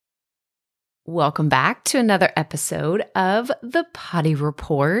Welcome back to another episode of the Potty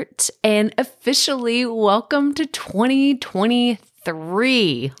Report, and officially welcome to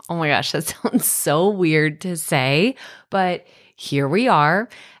 2023. Oh my gosh, that sounds so weird to say, but here we are.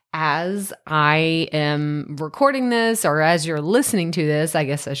 As I am recording this, or as you're listening to this, I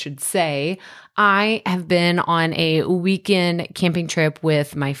guess I should say, I have been on a weekend camping trip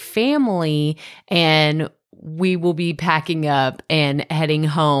with my family, and we will be packing up and heading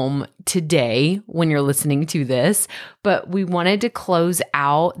home today when you're listening to this, but we wanted to close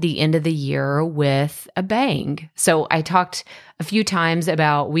out the end of the year with a bang. So I talked a few times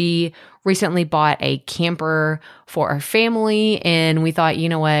about we recently bought a camper for our family, and we thought, you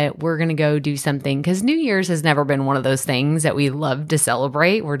know what, we're going to go do something because New Year's has never been one of those things that we love to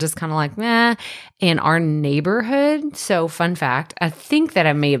celebrate. We're just kind of like, meh, in our neighborhood. So fun fact, I think that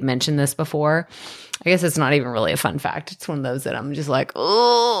I may have mentioned this before. I guess it's not even really a fun fact. It's one of those that I'm just like,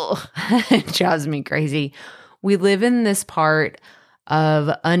 oh, it drives me crazy. We live in this part of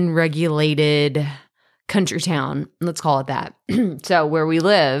unregulated country town. Let's call it that. So where we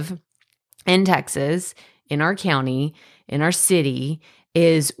live in Texas, in our county, in our city,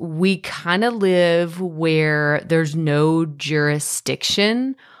 is we kind of live where there's no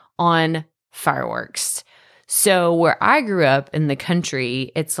jurisdiction on fireworks. So where I grew up in the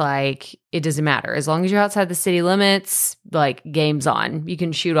country, it's like, it doesn't matter. As long as you're outside the city limits, like game's on. You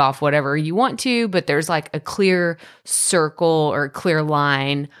can shoot off whatever you want to, but there's like a clear circle or a clear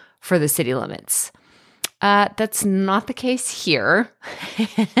line for the city limits. That's not the case here.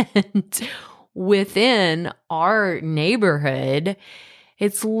 And within our neighborhood,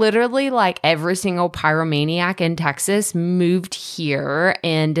 it's literally like every single pyromaniac in Texas moved here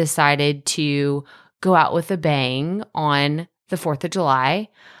and decided to go out with a bang on the 4th of July.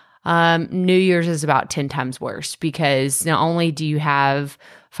 New Year's is about 10 times worse because not only do you have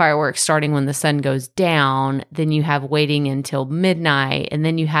fireworks starting when the sun goes down, then you have waiting until midnight, and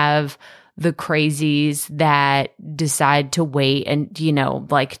then you have the crazies that decide to wait and, you know,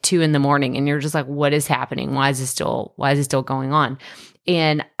 like 2 a.m, and you're just like, what is happening? Why is it still going on?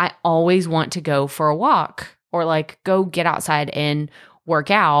 And I always want to go for a walk or like go get outside and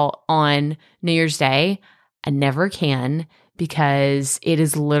work out on New Year's Day. I never can because it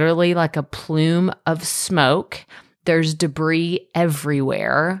is literally like a plume of smoke. There's debris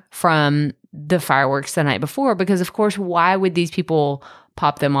everywhere from the fireworks the night before because, of course, why would these people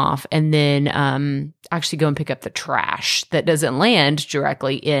pop them off and then actually go and pick up the trash that doesn't land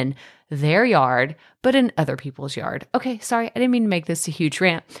directly in their yard, but in other people's yard? Okay, sorry, I didn't mean to make this a huge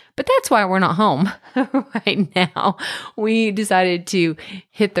rant, but that's why we're not home right now. We decided to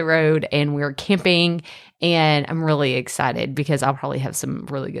hit the road and we're camping, and I'm really excited because I'll probably have some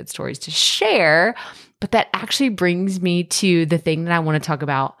really good stories to share, but that actually brings me to the thing that I want to talk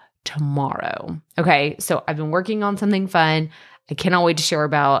about tomorrow. Okay, so I've been working on something fun. I cannot wait to share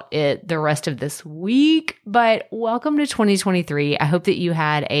about it the rest of this week, but welcome to 2023. I hope that you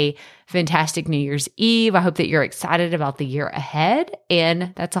had a fantastic New Year's Eve. I hope that you're excited about the year ahead,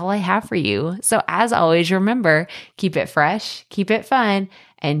 and that's all I have for you. So as always, remember, keep it fresh, keep it fun,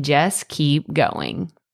 and just keep going.